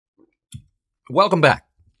Welcome back.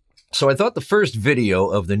 So I thought the first video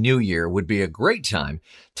of the new year would be a great time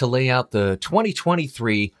to lay out the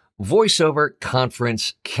 2023 VoiceOver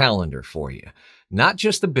conference calendar for you. Not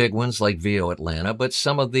just the big ones like VO Atlanta, but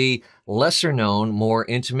some of the lesser known, more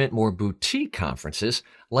intimate, more boutique conferences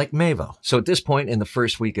like MAVO. So at this point in the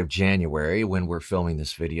first week of January, when we're filming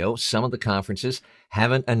this video, some of the conferences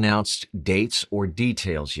haven't announced dates or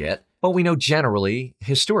details yet, but we know generally,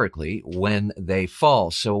 historically, when they fall.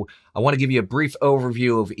 So I want to give you a brief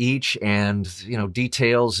overview of each and,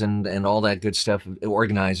 details and all that good stuff,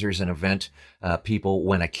 organizers and event people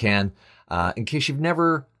when I can, in case you've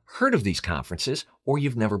never heard of these conferences or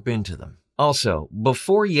you've never been to them. Also,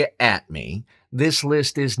 before you at me, this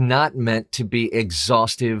list is not meant to be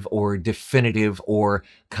exhaustive or definitive or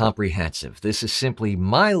comprehensive. This is simply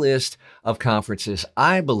my list of conferences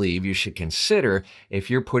I believe you should consider if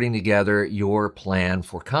you're putting together your plan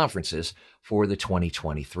for conferences for the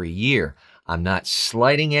 2023 year. I'm not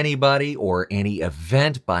slighting anybody or any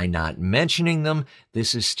event by not mentioning them.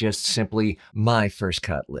 This is just simply my first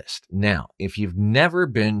cut list. Now, if you've never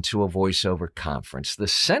been to a VoiceOver conference, the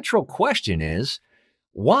central question is,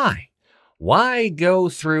 why? Why go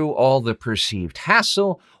through all the perceived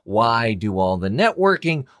hassle? Why do all the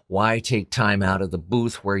networking? Why take time out of the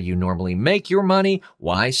booth where you normally make your money?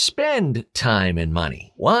 Why spend time and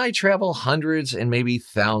money? Why travel hundreds and maybe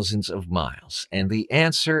thousands of miles? And the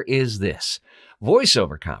answer is this.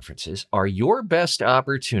 VoiceOver conferences are your best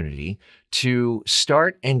opportunity to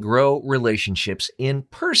start and grow relationships in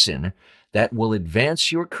person that will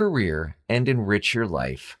advance your career and enrich your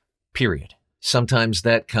life, period. Sometimes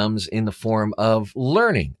that comes in the form of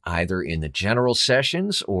learning, either in the general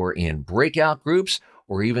sessions or in breakout groups,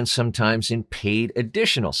 or even sometimes in paid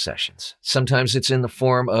additional sessions. Sometimes it's in the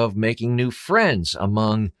form of making new friends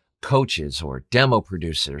among coaches or demo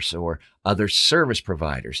producers or other service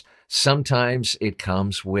providers. Sometimes it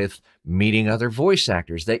comes with meeting other voice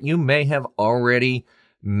actors that you may have already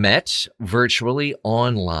met virtually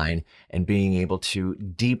online and being able to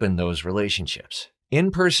deepen those relationships.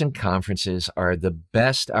 In-person conferences are the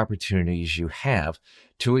best opportunities you have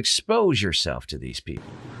to expose yourself to these people.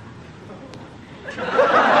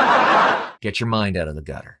 Get your mind out of the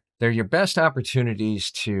gutter. They're your best opportunities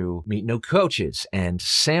to meet new coaches and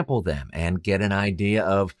sample them and get an idea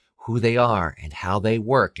of who they are and how they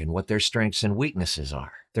work and what their strengths and weaknesses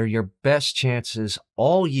are. They're your best chances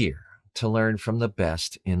all year to learn from the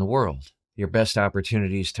best in the world. Your best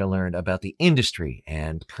opportunities to learn about the industry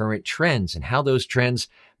and current trends and how those trends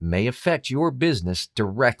may affect your business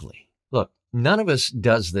directly. Look, none of us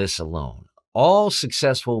does this alone. All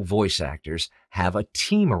successful voice actors have a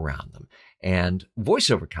team around them, and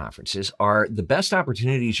VoiceOver conferences are the best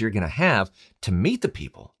opportunities you're going to have to meet the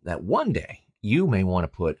people that one day you may want to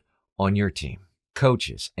put on your team.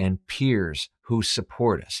 Coaches and peers who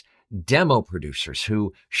support us, demo producers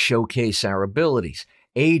who showcase our abilities,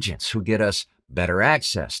 agents who get us better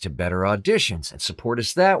access to better auditions and support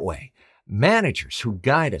us that way, managers who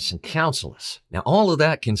guide us and counsel us. Now, all of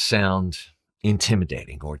that can sound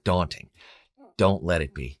intimidating or daunting. Don't let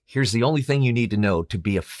it be. Here's the only thing you need to know to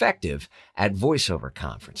be effective at VoiceOver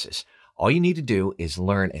conferences. All you need to do is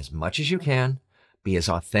learn as much as you can, be as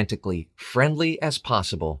authentically friendly as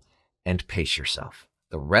possible, and pace yourself.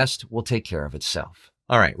 The rest will take care of itself.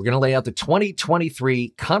 All right, we're going to lay out the 2023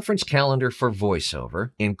 conference calendar for VoiceOver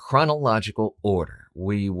in chronological order.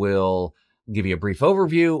 We will give you a brief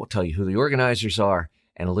overview, we'll tell you who the organizers are,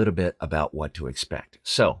 and a little bit about what to expect.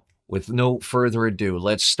 So, with no further ado,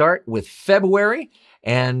 let's start with February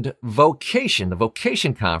and VOcation, the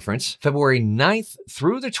VOcation conference, February 9th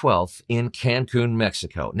through the 12th in Cancun,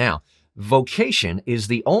 Mexico. Now, VOcation is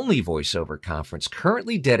the only VoiceOver conference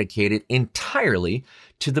currently dedicated entirely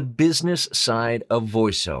to the business side of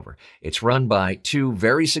VoiceOver. It's run by two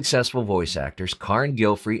very successful voice actors, Karin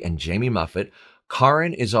Gilfrey and Jamie Muffett.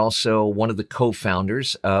 Karin is also one of the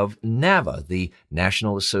co-founders of NAVO, the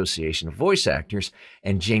National Association of Voice Actors,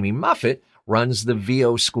 and Jamie Muffett runs the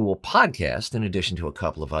VO School podcast, in addition to a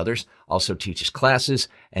couple of others, also teaches classes,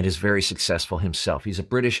 and is very successful himself. He's a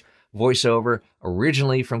British voiceover,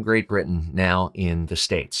 originally from Great Britain, now in the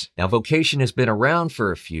States. Now, VOcation has been around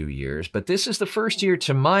for a few years, but this is the first year,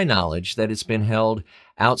 to my knowledge, that it's been held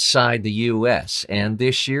outside the U.S., and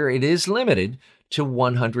this year it is limited to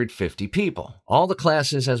 150 people. All the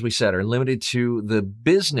classes, as we said, are limited to the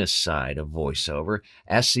business side of voiceover: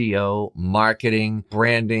 SEO, marketing,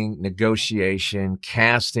 branding, negotiation,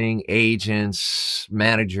 casting, agents,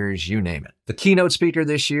 managers, you name it. The keynote speaker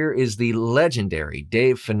this year is the legendary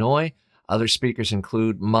Dave Fennoy. Other speakers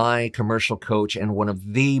include my commercial coach and one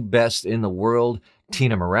of the best in the world,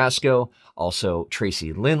 Tina Marasco, Also,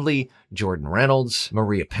 Tracy Lindley, Jordan Reynolds,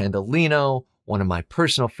 Maria Pendolino, one of my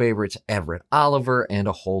personal favorites, Everett Oliver, and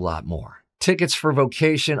a whole lot more. Tickets for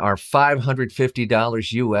VOcation are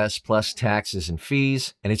 $550 US plus taxes and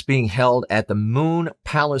fees, and it's being held at the Moon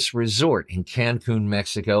Palace Resort in Cancun,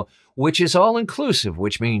 Mexico, which is all-inclusive,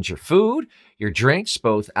 which means your food, your drinks,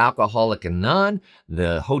 both alcoholic and non,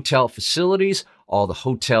 the hotel facilities, all the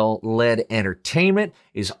hotel-led entertainment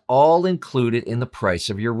is all included in the price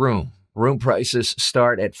of your room. Room prices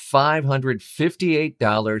start at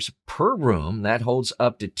 $558 per room. That holds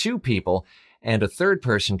up to 2 people, and a third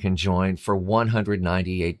person can join for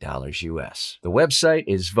 $198 US. The website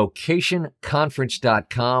is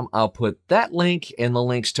vocationconference.com. I'll put that link and the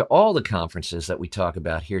links to all the conferences that we talk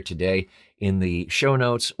about here today in the show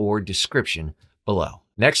notes or description below.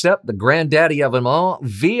 Next up, the granddaddy of them all,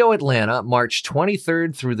 VO Atlanta, March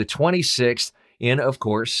 23rd through the 26th. In, of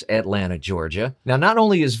course, Atlanta, Georgia. Now, not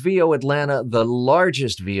only is VO Atlanta the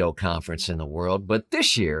largest VO conference in the world, but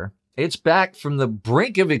this year, it's back from the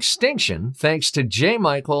brink of extinction thanks to J.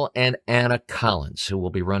 Michael and Anna Collins, who will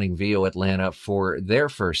be running VO Atlanta for their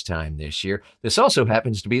first time this year. This also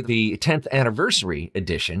happens to be the 10th anniversary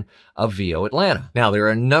edition of VO Atlanta. Now, there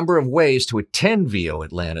are a number of ways to attend VO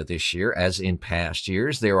Atlanta this year, as in past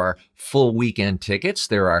years. There are full weekend tickets.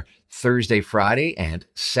 There are Thursday, Friday, and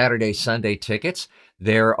Saturday, Sunday tickets.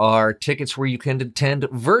 There are tickets where you can attend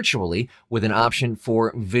virtually with an option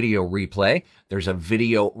for video replay. There's a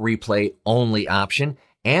video replay only option,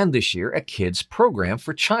 and this year, a kids program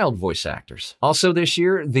for child voice actors. Also this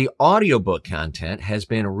year, the audiobook content has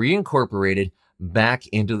been reincorporated back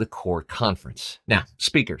into the core conference. Now,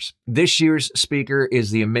 speakers. This year's speaker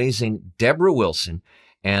is the amazing Deborah Wilson,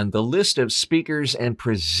 and the list of speakers and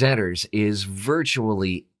presenters is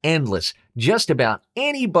virtually endless. Just about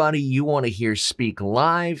anybody you want to hear speak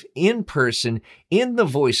live, in person, in the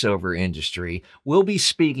voiceover industry will be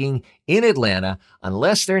speaking in Atlanta,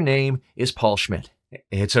 unless their name is Paul Schmidt.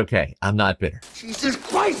 It's okay. I'm not bitter. Jesus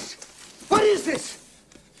Christ! What is this?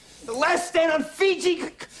 The last stand on Fiji?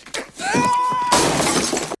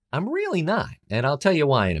 I'm really not, and I'll tell you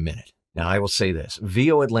why in a minute. Now, I will say this.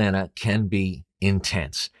 VO Atlanta can be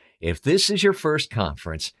intense. If this is your first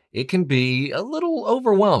conference, it can be a little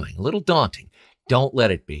overwhelming, a little daunting. Don't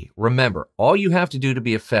let it be. Remember, all you have to do to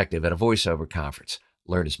be effective at a voiceover conference,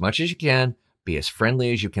 learn as much as you can, be as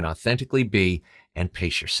friendly as you can authentically be, and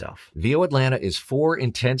pace yourself. VO Atlanta is 4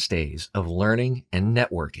 intense days of learning and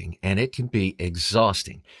networking, and it can be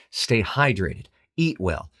exhausting. Stay hydrated, eat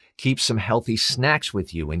well, keep some healthy snacks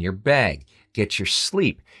with you in your bag, get your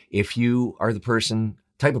sleep. If you are the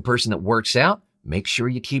type of person that works out, make sure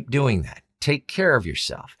you keep doing that. Take care of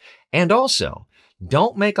yourself. And also,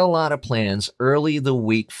 don't make a lot of plans early the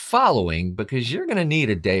week following because you're going to need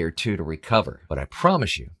a day or two to recover. But I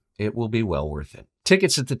promise you, it will be well worth it.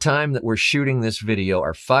 Tickets at the time that we're shooting this video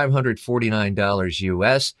are $549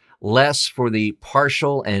 US, less for the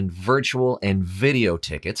partial and virtual and video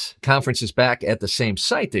tickets. Conference is back at the same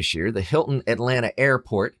site this year, the Hilton Atlanta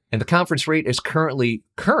Airport, and the conference rate is currently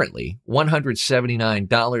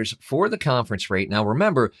 $179 for the conference rate. Now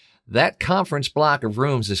remember, that conference block of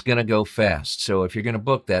rooms is going to go fast, so if you're going to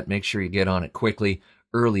book that, make sure you get on it quickly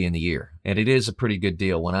early in the year. And it is a pretty good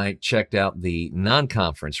deal. When I checked out the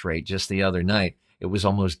non-conference rate just the other night, it was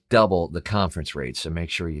almost double the conference rate, so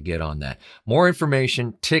make sure you get on that. More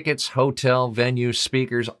information, tickets, hotel, venue,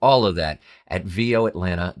 speakers, all of that at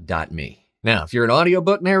voatlanta.me. Now, if you're an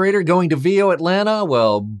audiobook narrator going to VO Atlanta,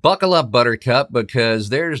 well, buckle up, Buttercup, because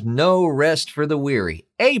there's no rest for the weary.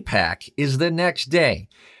 APAC is the next day.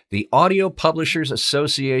 The Audio Publishers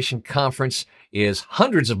Association Conference is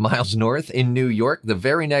hundreds of miles north in New York the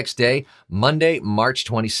very next day, Monday, March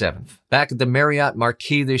 27th. Back at the Marriott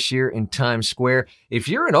Marquis this year in Times Square, if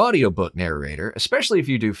you're an audiobook narrator, especially if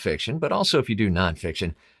you do fiction, but also if you do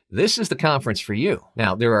nonfiction, this is the conference for you.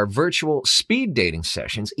 Now, there are virtual speed dating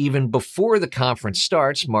sessions even before the conference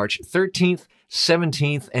starts, March 13th,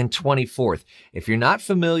 17th, and 24th. If you're not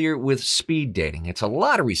familiar with speed dating, it's a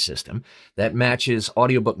lottery system that matches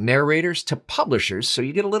audiobook narrators to publishers, so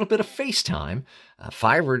you get a little bit of face time,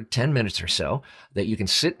 5 or 10 minutes or so, that you can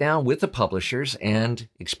sit down with the publishers and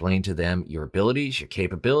explain to them your abilities, your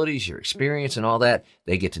capabilities, your experience, and all that.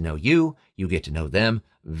 They get to know you, you get to know them.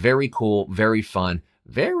 Very cool, very fun,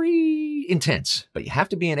 very intense, but you have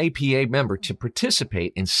to be an APA member to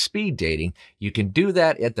participate in speed dating. You can do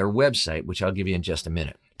that at their website, which I'll give you in just a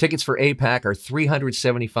minute. Tickets for APAC are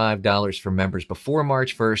 $375 for members before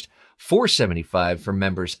March 1st, $475 for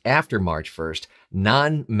members after March 1st.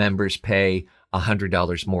 Non-members pay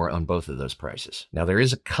 $100 more on both of those prices. Now, there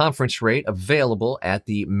is a conference rate available at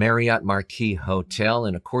the Marriott Marquis Hotel,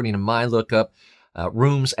 and according to my lookup,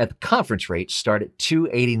 rooms at the conference rate start at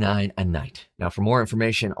 $289 a night. Now, for more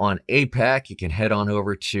information on APAC, you can head on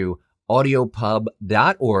over to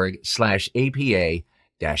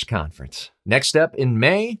audiopub.org/APA-conference. Next up in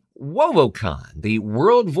May, VOProCon, the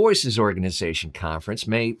World Voices Organization Conference,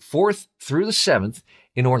 May 4th through the 7th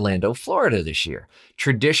in Orlando, Florida this year.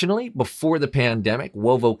 Traditionally, before the pandemic,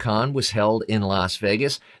 VOProCon was held in Las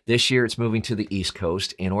Vegas. This year, it's moving to the East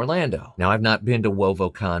Coast in Orlando. Now, I've not been to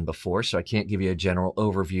VOProCon before, so I can't give you a general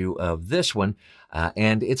overview of this one.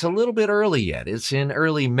 And it's a little bit early yet. It's in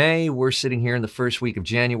early May. We're sitting here in the first week of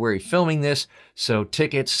January filming this. So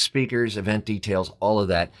tickets, speakers, event details, all of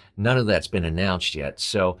that, none of that's been announced yet.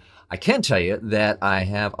 So I can tell you that I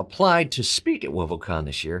have applied to speak at VOProCon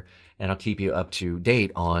this year, and I'll keep you up to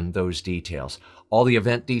date on those details. All the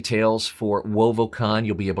event details for VOProCon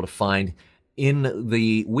you'll be able to find in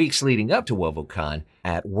the weeks leading up to VOProCon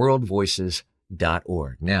at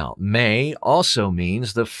worldvoices.org. Now, May also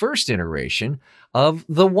means the first iteration of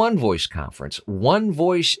the One Voice Conference, One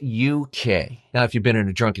Voice UK. Now, if you've been in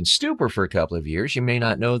a drunken stupor for a couple of years, you may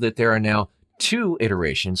not know that there are now 2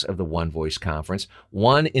 iterations of the One Voice Conference,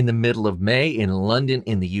 one in the middle of May in London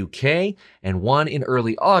in the UK, and one in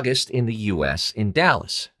early August in the US in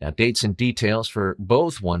Dallas. Now, dates and details for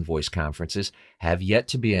both One Voice conferences have yet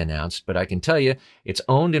to be announced, but I can tell you it's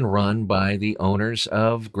owned and run by the owners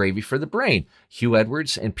of Gravy for the Brain, Hugh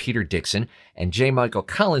Edwards and Peter Dixon, and J. Michael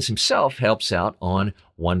Collins himself helps out on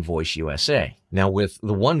One Voice USA. Now, with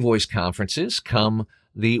the One Voice conferences come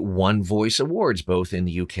the One Voice Awards, both in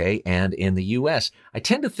the UK and in the US. I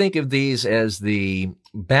tend to think of these as the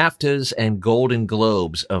BAFTAs and Golden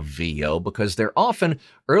Globes of VO because they're often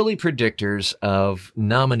early predictors of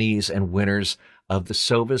nominees and winners of the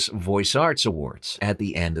Sovas Voice Arts Awards at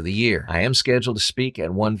the end of the year. I am scheduled to speak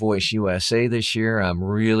at One Voice USA this year. I'm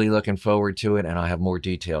really looking forward to it, and I'll have more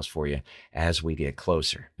details for you as we get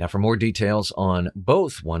closer. Now, for more details on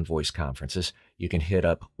both One Voice conferences, you can hit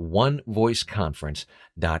up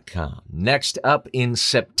onevoiceconference.com. Next up in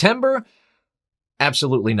September,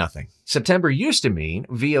 absolutely nothing. September used to mean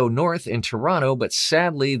VO North in Toronto, but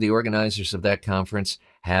sadly, the organizers of that conference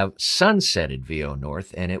have sunsetted VO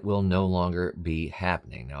North, and it will no longer be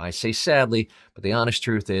happening. Now, I say sadly, but the honest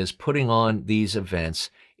truth is putting on these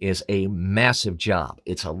events is a massive job.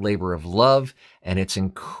 It's a labor of love, and it's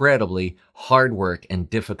incredibly hard work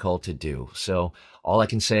and difficult to do. So all I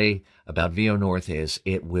can say about VO North is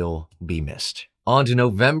it will be missed. On to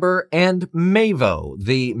November and MAVO,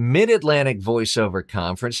 the Mid-Atlantic Voiceover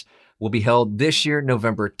Conference, will be held this year,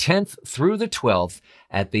 November 10th through the 12th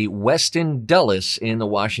at the Westin Dulles in the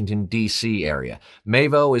Washington, D.C. area.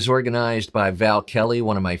 MAVO is organized by Val Kelly,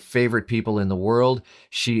 one of my favorite people in the world.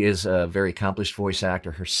 She is a very accomplished voice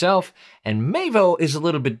actor herself. And MAVO is a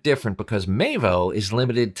little bit different because MAVO is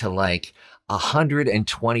limited to like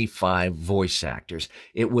 125 voice actors.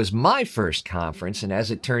 It was my first conference, and as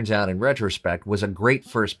it turns out in retrospect, was a great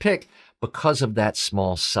first pick because of that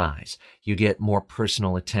small size. You get more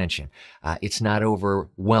personal attention. It's not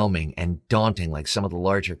overwhelming and daunting like some of the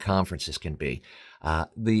larger conferences can be.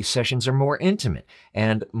 The sessions are more intimate,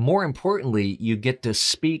 and more importantly, you get to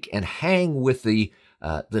speak and hang with the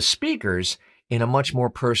speakers in a much more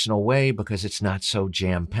personal way because it's not so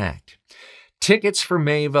jam-packed. Tickets for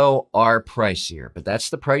MAVO are pricier, but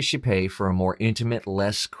that's the price you pay for a more intimate,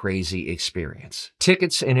 less crazy experience.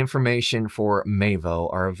 Tickets and information for MAVO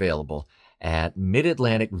are available at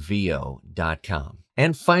midatlanticvo.com.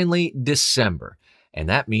 And finally, December. And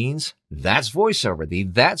that means That's VoiceOver, the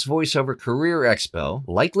That's VoiceOver Career Expo,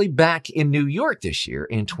 likely back in New York this year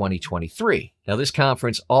in 2023. Now, this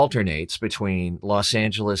conference alternates between Los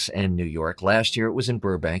Angeles and New York. Last year, it was in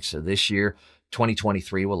Burbank, so this year,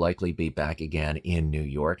 2023 will likely be back again in New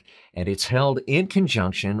York, and it's held in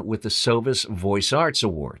conjunction with the Sovas Voice Arts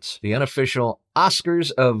Awards, the unofficial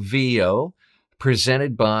Oscars of VO,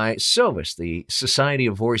 presented by Sovas, the Society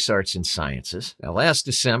of Voice Arts and Sciences. Now, last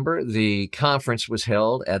December, the conference was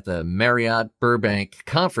held at the Marriott Burbank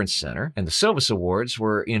Conference Center, and the Sovas Awards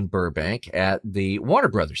were in Burbank at the Warner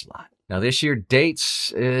Brothers lot. Now, this year,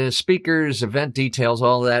 dates, speakers, event details,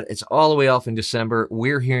 all of that, it's all the way off in December.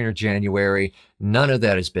 We're here in January. None of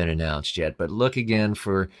that has been announced yet, but look again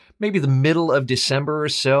for maybe the middle of December or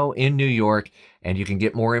so in New York, and you can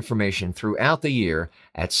get more information throughout the year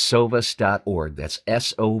at sovas.org. That's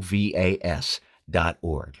SOVAS.org.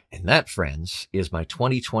 And that, friends, is my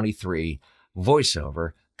 2023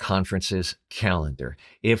 VoiceOver conferences calendar.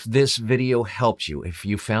 If this video helped you, if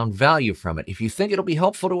you found value from it, if you think it'll be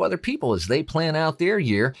helpful to other people as they plan out their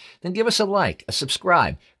year, then give us a like, a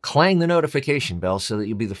subscribe, clang the notification bell so that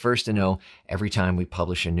you'll be the first to know every time we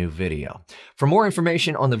publish a new video. For more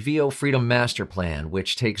information on the VO Freedom Master Plan,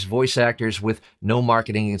 which takes voice actors with no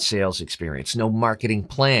marketing and sales experience, no marketing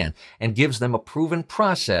plan, and gives them a proven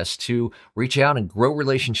process to reach out and grow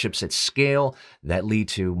relationships at scale that lead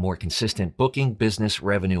to more consistent booking, business,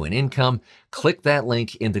 revenue, and income, click that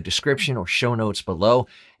link in the description or show notes below.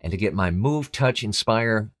 And to get my Move, Touch,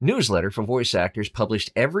 Inspire newsletter for voice actors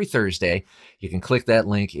published every Thursday, you can click that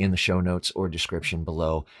link in the show notes or description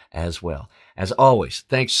below as well. As always,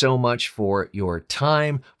 thanks so much for your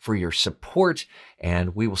time, for your support,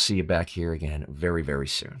 and we will see you back here again very, very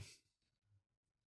soon.